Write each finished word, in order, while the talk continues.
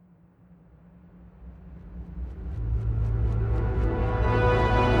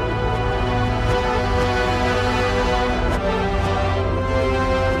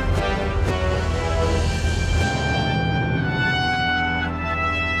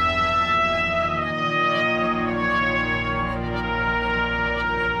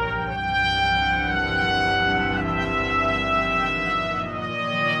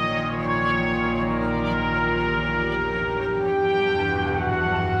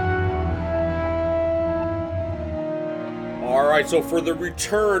right, so for the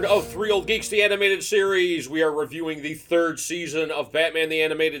return of Three Old Geeks, the animated series, we are reviewing the third season of Batman the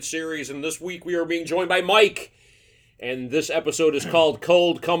Animated Series, and this week we are being joined by Mike. And this episode is called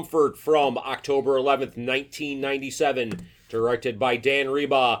Cold Comfort from October 11th, 1997, directed by Dan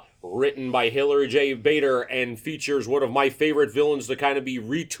Reba, written by Hilary J. Bader, and features one of my favorite villains to kind of be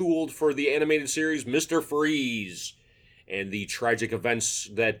retooled for the animated series, Mr. Freeze, and the tragic events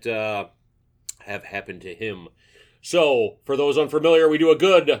that have happened to him. So, for those unfamiliar, we do a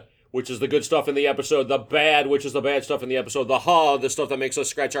good, which is the good stuff in the episode, the bad, which is the bad stuff in the episode, the stuff that makes us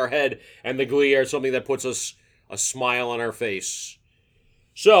scratch our head, and the glee are something that puts us a smile on our face.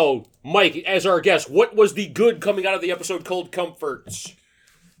 So, Mike, as our guest, what was the good coming out of the episode Cold Comforts?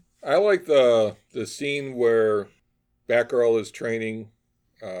 I like the scene where Batgirl is training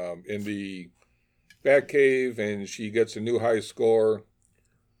in the Batcave, and she gets a new high score.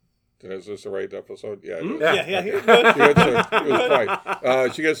 Is this the right episode? Yeah. Yeah.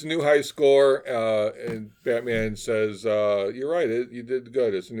 She gets a new high score, and Batman says, "You're right. You did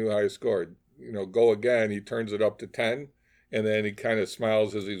good. It's a new high score. Go again." He turns it up to 10, and then he kind of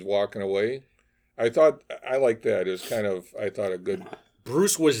smiles as he's walking away. I like that. It was kind of, I thought, a good.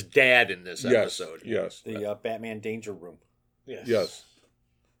 Bruce was dad in this episode. Yes. The Batman Danger Room. Yes.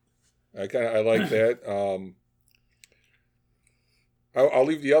 I like that. I'll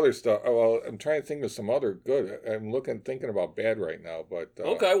leave the other stuff. Well, I'm trying to think of some other good. I'm thinking about bad right now, but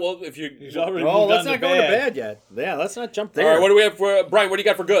okay. Well, if you, let's not go to bad yet. Yeah, let's not jump there. All right, what do we have for Brian? What do you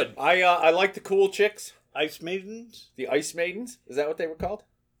got for good? I like the cool chicks, Ice Maidens? the Ice Maidens. Is that what they were called?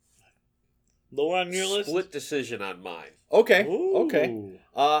 Lower on your list? Split decision on mine. Okay, Ooh. okay.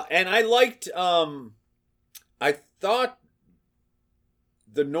 And I liked. I thought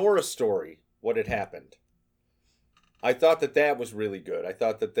the Nora story, what had happened. I thought that was really good. I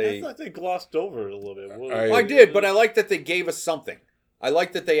thought that I thought they glossed over it a little bit. I did, but I like that they gave us something. I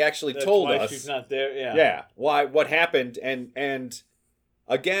like that they actually That's told why us. she's not there. Yeah. Yeah, what happened, and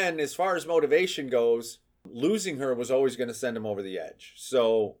again, as far as motivation goes, losing her was always going to send him over the edge.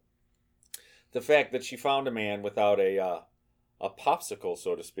 So the fact that she found a man without a popsicle,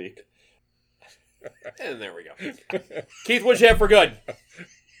 so to speak. And there we go. Keith, what'd you have for good?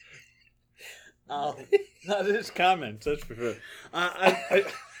 Not his comments, that's for sure.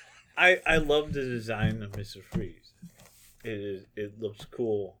 I love the design of Mr. Freeze. It looks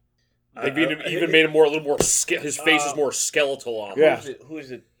cool. They've even made him a little more. His face is more skeletal on. Yeah. Who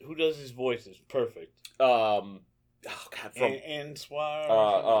is it? Who does his voices? Perfect. Oh God, from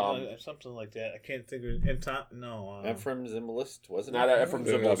Answar, something like that. I can't think of it. Ephraim Zimbalist, wasn't not it? Ephraim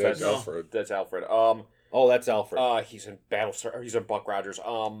No, Zimbalist. that's That's Alfred. That's Alfred. Oh, that's Alfred. He's in Battlestar. He's in Buck Rogers.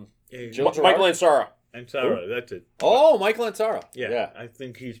 Jill Michael Ansara. Ansara, that's it. Oh, Michael Ansara. Yeah, I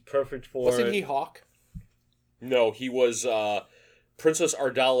think he's perfect for Wasn't it. he Hawk? No, he was Princess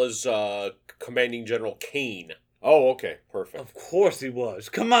Ardala's commanding general Kane. Oh, okay, perfect. Of course he was.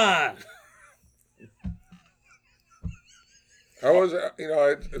 Come on. I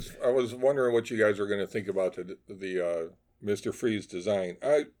was wondering what you guys were going to think about the Mr. Freeze design.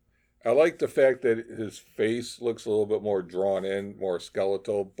 I like the fact that his face looks a little bit more drawn in, more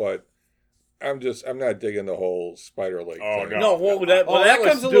skeletal, but I'm not digging the whole spider leg thing. that was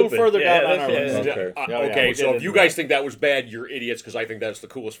comes a little stupid. further Yeah, down on our that's- list. Okay. Okay, we'll so get if you into guys think that was bad, you're idiots, because I think that's the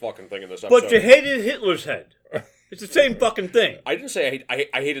coolest fucking thing in this episode. But you hated Hitler's head. It's the same fucking thing. I didn't say I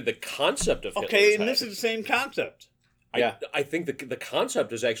hated the concept of Hitler's Okay, and head. this is the same concept. I think the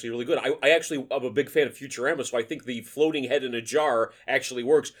concept is actually really good. I'm a big fan of Futurama, so I think the floating head in a jar actually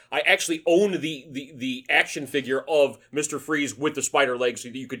works. I actually own the action figure of Mr. Freeze with the spider legs so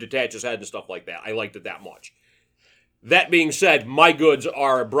that you could detach his head and stuff like that. I liked it that much. That being said, my goods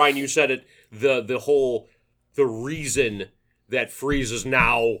are, Brian, you said it, the reason that Freeze is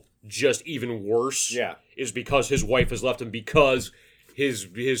now just even worse is because his wife has left him, because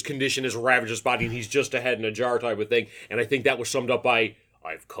his condition has ravaged his body and he's just a head in a jar type of thing. And I think that was summed up by,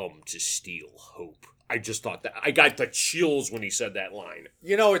 "I've come to steal hope." I just thought that. I got the chills when he said that line.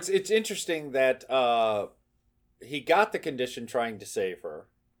 It's interesting that he got the condition trying to save her.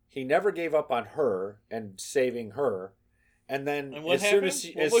 He never gave up on her and saving her. And then And what as soon as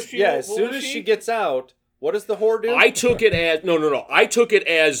happened? as soon as she gets out, what does the whore do? I took it as no. I took it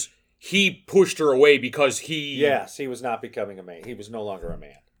as he pushed her away because he. Yes, he was not becoming a man. He was no longer a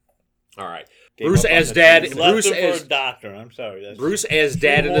man. All right. Gave Bruce up on as the dad. dream. Left Bruce him for as a doctor. I'm sorry. Bruce as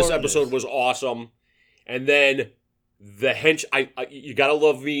dad in this more in episode this. was awesome, and then the hench. You gotta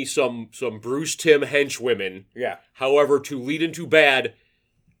love me some Bruce Timm henchwomen. Yeah. However, to lead into bad,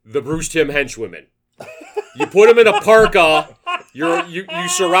 the Bruce Timm henchwomen. You put them in a parka. You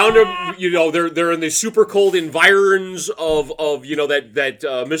surround them. You know they're in the super cold environs of that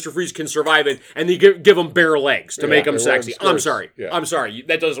Mr. Freeze can survive in, and you give them bare legs to make them sexy. I'm sorry. Yeah. I'm sorry.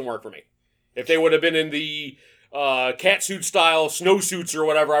 That doesn't work for me. If they would have been in the catsuit style snowsuits or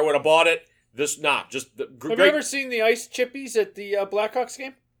whatever, I would have bought it. Just Have you ever seen the ice chippies at the Blackhawks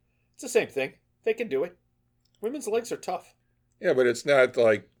game? It's the same thing. They can do it. Women's legs are tough. Yeah, but it's not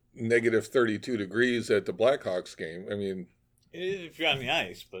like negative 32 degrees at the Blackhawks game. I mean, It is if you're on the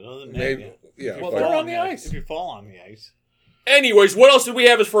ice, but other than maybe, that, yeah. Well, but- they're on the ice. If you fall on the ice. Anyways, what else did we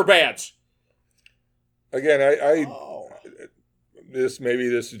have as for bads? again, I Oh. this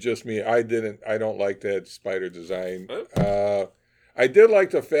is just me. I don't like that spider design. I did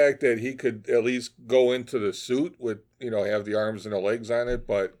like the fact that he could at least go into the suit with, have the arms and the legs on it,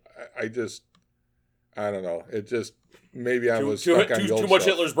 but I don't know. It just, maybe I was stuck on the old too much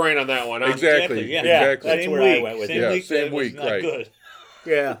stuff. Hitler's brain on that one, huh? Exactly. Yeah. Exactly. That's Same where I week. went with Same it. week. Same that was week, not right. good.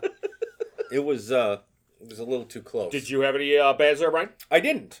 Yeah. It was a little too close. Did you have any bads there, Brian? I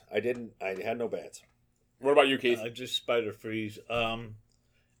didn't. I had no bads. What about you, Keith? Just Spider Freeze.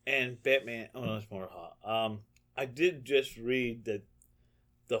 And Batman. Oh, no, that's more hot. I did just read that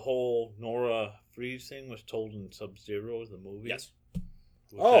the whole Nora Freeze thing was told in Sub-Zero, the movie. Yes.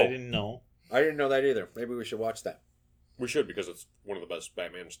 Which Oh. I didn't know. I didn't know that either. Maybe we should watch that. We should, because it's one of the best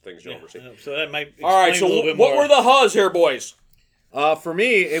Batman things you'll ever see. So that might explain All right, so a little bit what more. were the Huzz here, boys? For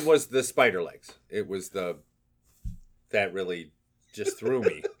me, it was the spider legs. It was that really just threw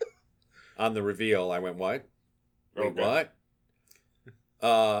me. On the reveal, I went, what? Wait, Okay. what?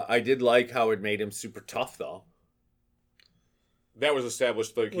 I did like how it made him super tough, though. That was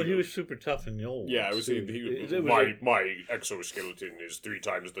established. Like, Well, he was super tough in the old Yeah, it ones, was. too. He, It was my exoskeleton is 3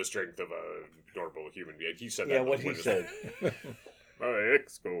 times the strength of a normal human being. He said that. yeah, what he said. My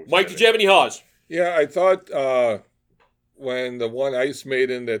exoskeleton. Mike, did you have any Huzz? Yeah, I thought when the one ice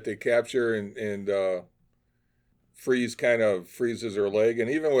maiden that they capture and Freeze kind of freezes her leg, and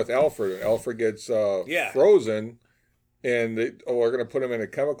even with Alfred gets Yeah. frozen, and we're going to put him in a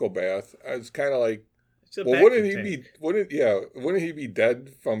chemical bath. It's kind of like, It's a well, back wouldn't container. he be? Wouldn't he be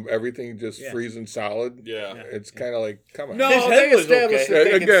dead from everything just Yeah. freezing solid? Yeah. It's kind of like, come on. No, His head they was established okay. that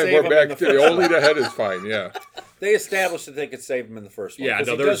they could Again, save we're him in back the to the first only one. the head is fine. Yeah. They established that they could save him in the first one. Yeah, 'cause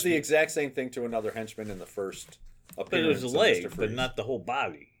no, he there's- does the exact same thing to another henchman in the first But it appearance was of a Mr. leg, but Freeze. not the whole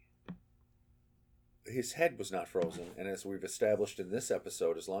body. His head was not frozen, and as we've established in this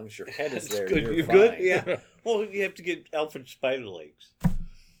episode, as long as your head is That's there, good. you're You fine. good? Yeah. Well, you have to get Alfred spider legs.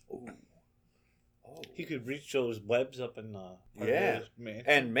 Ooh. Oh. He could reach those webs up in the part of Yeah. his man.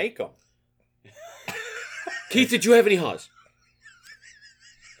 And make them. Keith, did you have any Huzz?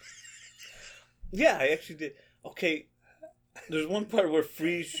 Yeah, I actually did. Okay, there's one part where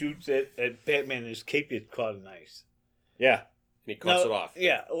Freeze shoots at Batman and his cape gets caught in ice. Yeah. And he cuts Now, it off.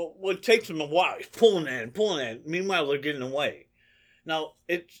 Yeah, well, it takes him a while. He's pulling at. Meanwhile, they're getting away. Now,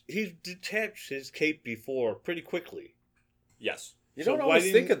 he's detached his cape before pretty quickly. Yes. You So don't why always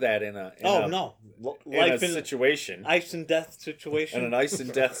didn't- think of that in a No, in life a in situation. ice and death situation. In an ice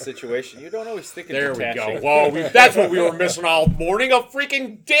and death situation. You don't always think of There we detaching go. Whoa, that's what we were missing all morning. A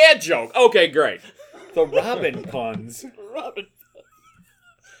freaking dad joke. Okay, great. the Robin puns. Robin.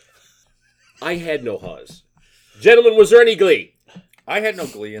 I had no Huzz. Gentlemen, was there any Glee? I had no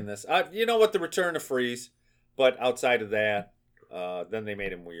glee in this. You know what? The return of Freeze. But outside of that, then they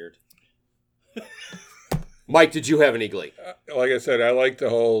made him weird. Mike, did you have any Glee? Like I said, I like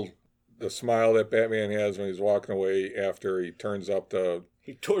the smile that Batman has when he's walking away after he turns up the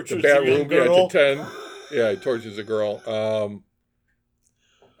He tortures bat the young room girl. to 10. Yeah, he tortures a girl.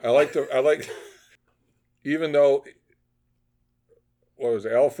 I like even though what was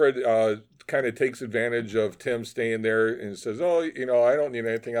it, Alfred kind of takes advantage of Tim staying there and says, "Oh, I don't need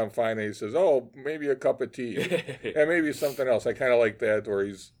anything. I'm fine." And he says, "Oh, maybe a cup of tea and maybe something else." I kind of like that where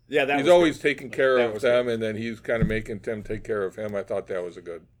he's always taking care That of was them, and then he's kind of making Tim take care of him. I thought that was a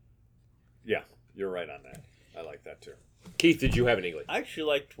good. Yeah, you're right on that. I like that too. Keith, did you have any Glee? I actually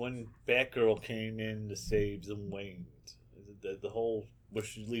liked when Batgirl came in to save the Waynes. The whole where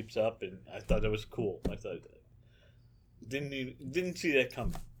she leaps up, and I thought that was cool. I thought didn't see that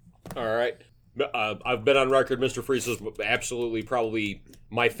coming. All right. I've been on record. Mr. Freeze is absolutely probably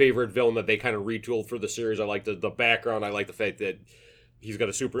my favorite villain that they kind of retooled for the series. I like the background. I like the fact that he's got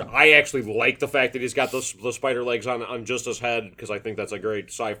a super. I actually like the fact that he's got the spider legs on just his head because I think that's a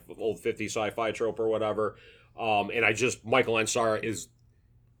great old 50s sci-fi trope or whatever. And Michael Ansara is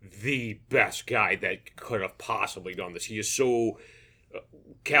the best guy that could have possibly done this. He is so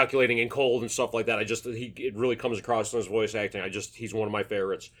calculating and cold and stuff like that. It really comes across in his voice acting. He's one of my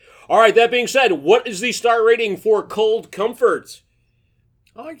favorites. All right, that being said, what is the star rating for Cold Comfort?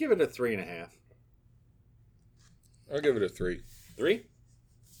 I'll give it a 3.5. I'll give it a 3. 3?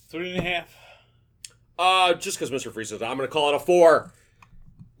 3.5. Just because Mr. Freeze says I'm going to call it a 4.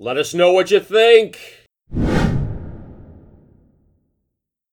 Let us know what you think.